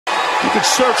You can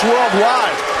search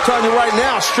worldwide. I'm telling you right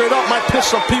now, straight up, might piss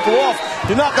some people off.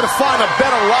 You're not going to find a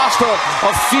better roster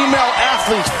of female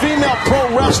athletes, female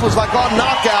pro wrestlers like our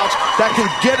knockouts that can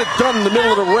get it done in the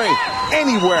middle of the ring.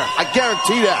 Anywhere. I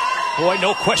guarantee that. Boy,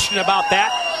 no question about that.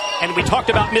 And we talked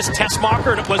about Miss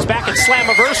Tessmacher, and it was back at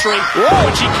Slammiversary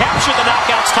when she captured the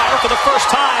Knockouts title for the first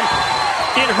time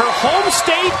in her home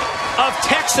state of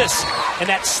Texas. And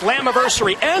that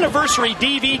Slammiversary anniversary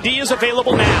DVD is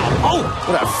available now. Oh,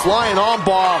 look at that flying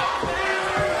armbar.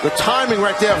 The timing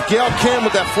right there of Gail Kim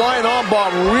with that flying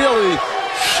armbar really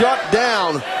shut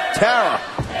down Tara.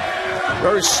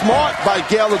 Very smart by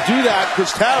Gail to do that,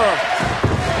 because Tara,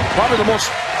 probably the most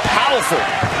powerful.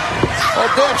 Oh,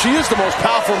 damn, she is the most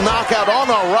powerful knockout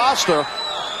on our roster.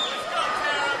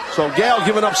 So Gail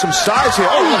giving up some size here.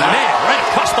 Oh, man, right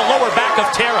across the lower back of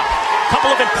Tara.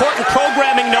 Couple of important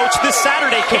programming notes this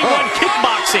Saturday. K1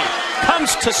 Kickboxing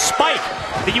comes to Spike.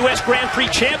 The U.S. Grand Prix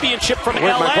Championship from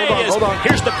L.A. Hold on.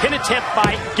 Here's the pin attempt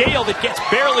by Gail that gets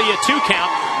barely a 2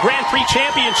 count. Grand Prix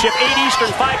Championship, 8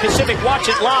 Eastern, 5 Pacific. Watch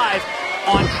it live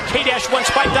on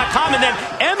K-1spike.com. And then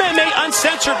MMA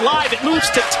Uncensored Live. It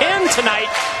moves to 10 tonight,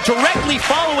 directly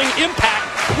following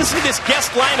Impact. Listen to this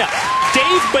guest lineup.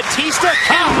 Dave Batista,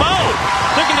 Kim Mo,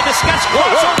 looking to discuss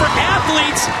crossover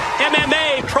athletes,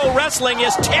 MMA, pro wrestling,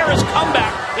 as Tara's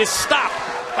comeback is stopped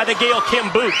by the Gail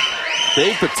Kim boot.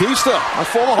 Dave Batista, my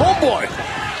former homeboy.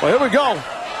 Well, here we go.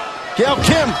 Gail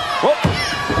Kim. Oh.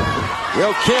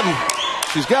 Gail Kim.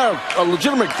 She's got a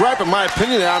legitimate gripe, in my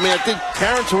opinion. I mean, I think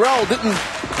Karen Terrell didn't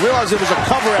realize it was a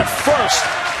cover at first.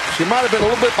 She might have been a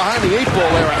little bit behind the 8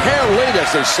 ball there. A hair late, as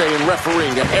they say in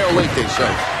refereeing. A hair late, they say.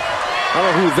 I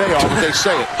don't know who they are, but they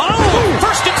say it. Oh!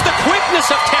 First it's the quickness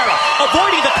of Tara,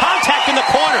 avoiding the contact in the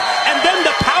corner, and then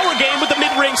the power game with the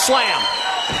mid-ring slam.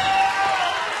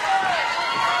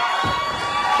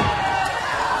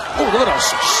 Oh, look at those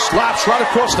slaps right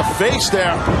across the face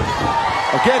there.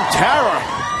 Again, Tara.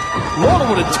 Loaded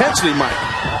with intensity, Mike.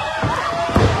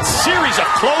 Series of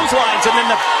clotheslines, and then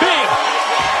the big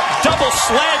double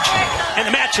sledge, and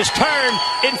the match is turned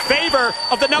in favor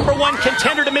of the #1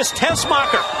 contender to Miss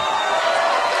Tessmacher.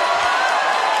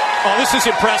 Oh, this is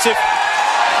impressive.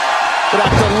 With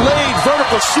that delayed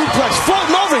vertical suplex,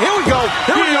 floating over. Here we go.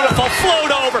 Beautiful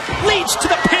float over, leads to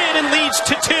the pin and leads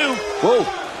to 2. Whoa,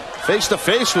 face to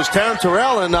face was Taryn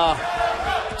Terrell and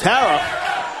Tara.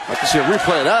 I'd like to see a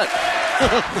replay of that.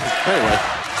 Anyway,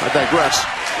 I digress.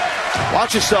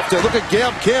 Watch yourself there. Look at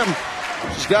Gail Kim.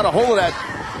 She's got a hold of that.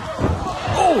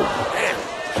 Oh, man.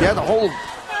 She had to hold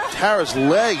Tara's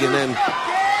leg and then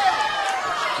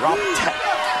drop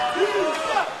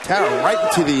Tara right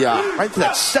into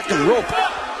that second rope.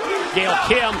 Gail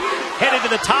Kim headed to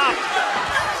the top.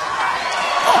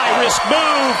 High risk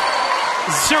move.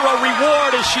 0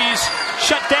 reward as she's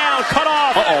shut down, cut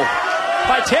off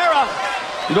by Tara.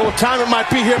 You know what time it might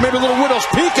be here? Maybe a little widow's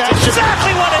peak action.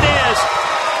 Exactly what it is.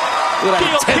 Look at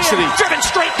that intensity. Kim driven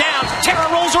straight down. Tara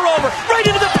rolls her over, right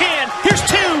into the pin. Here's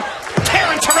 2.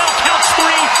 Taryn Terrell counts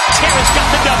 3. Tara's got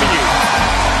the W.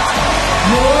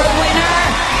 Your winner,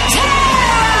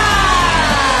 Tara!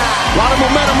 A lot of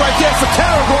momentum right there for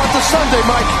Tara going to Sunday,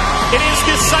 Mike. It is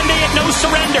this Sunday at No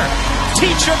Surrender.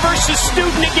 Teacher versus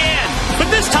student again. But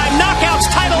this time,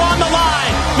 Knockouts title on the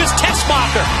line. Miss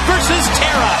Tessmacher versus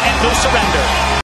Tara at No Surrender.